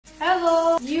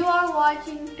Hello, you are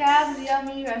watching Tab's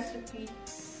Yummy Recipe.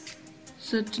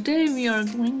 So today we are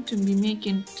going to be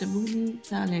making tabouli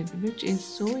salad, which is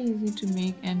so easy to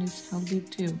make and is healthy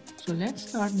too. So let's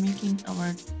start making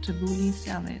our tabouli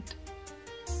salad.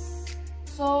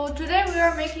 So today we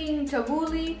are making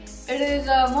tabouli. It is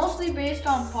mostly based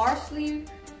on parsley.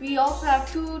 We also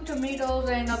have 2 tomatoes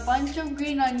and a bunch of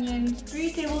green onions,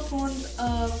 3 tablespoons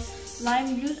of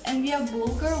lime juice, and we have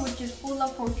bulgur, which is full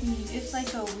of protein. It's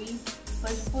like a wheat,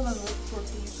 but it's full of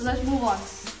protein. So let's move on.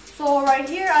 So right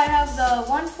here I have the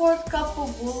 1/4 cup of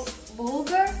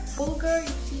bulgur.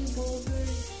 You see bulgur.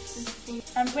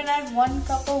 I'm gonna add 1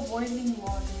 cup of boiling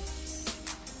water.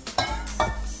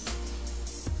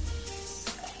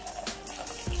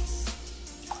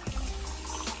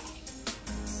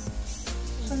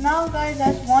 So now guys,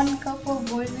 that's 1 cup of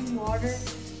boiling water.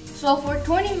 So for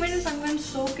 20 minutes I'm going to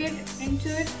soak it into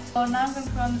it. So now I'm going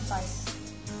to put it on the side.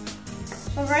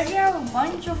 So right here I have a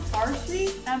bunch of parsley.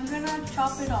 I'm going to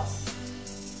chop it up.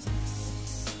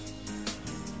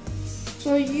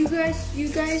 So you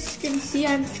guys can see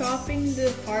I'm chopping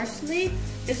the parsley.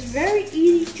 It's very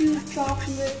easy to chop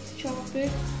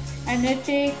it, and it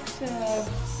takes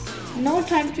no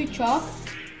time to chop.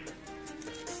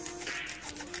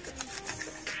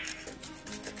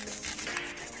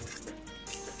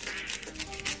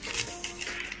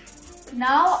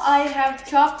 Now I have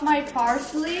chopped my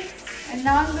parsley, and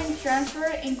now I'm going to transfer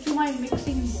it into my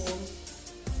mixing bowl.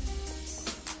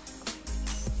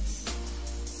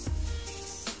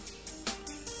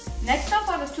 Next up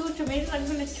are the 2 tomatoes. I'm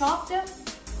going to chop them.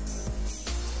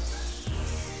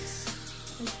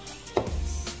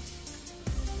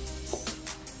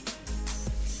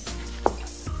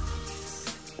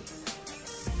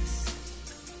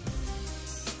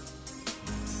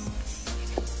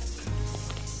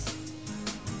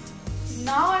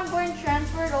 Now I'm going to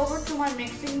transfer it over to my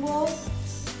mixing bowl.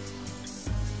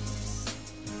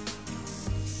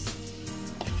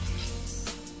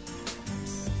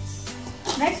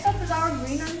 Next up is our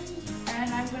green onions,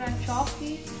 and I'm going to chop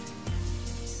these.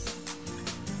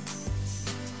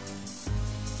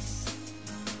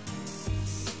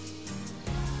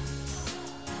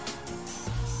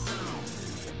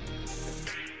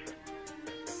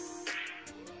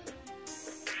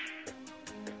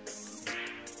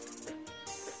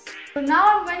 So now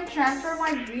I'm going to transfer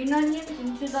my green onions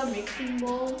into the mixing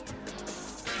bowl.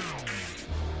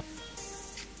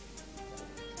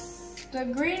 The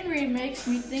greenery makes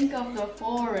me think of the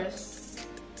forest.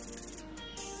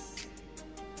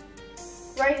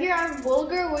 Right here I have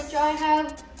bulgur, which I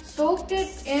have soaked it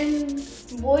in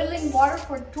boiling water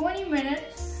for 20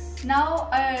 minutes. Now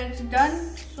it's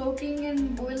done soaking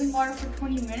in boiling water for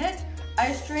 20 minutes.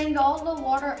 I strained all the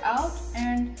water out,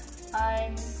 and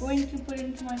I'm going to put it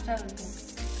into my salad bowl.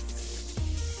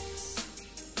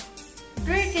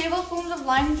 3 tablespoons of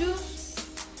lime juice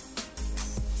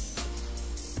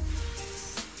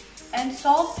and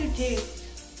salt to taste,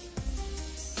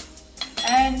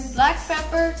 and black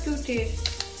pepper to taste.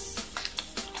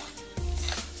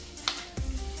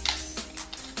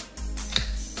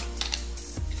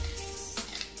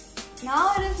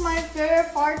 Now it is my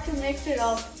favorite part to mix it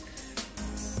up.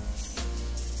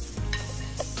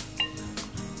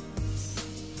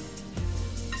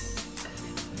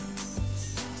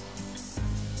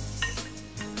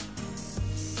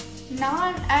 Now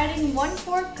I'm adding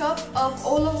 1/4 cup of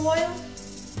olive oil.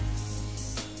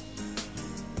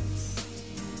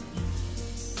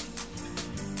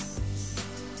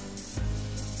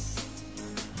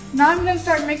 Now I'm going to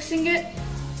start mixing it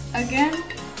again.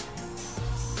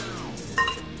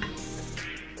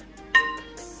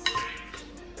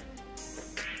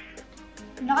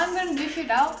 Now I'm going to dish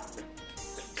it out.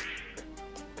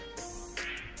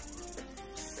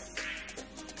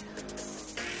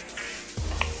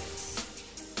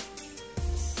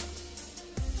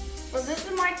 So this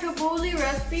is my tabouli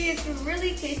recipe. It's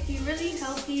really tasty, really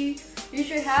healthy. You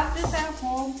should have this at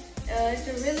home. It's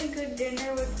a really good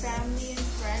dinner with family and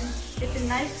friends. It's a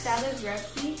nice salad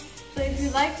recipe. So if you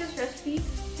like this recipe,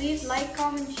 please like,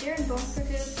 comment, share, and don't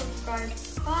forget to subscribe.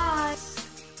 Bye!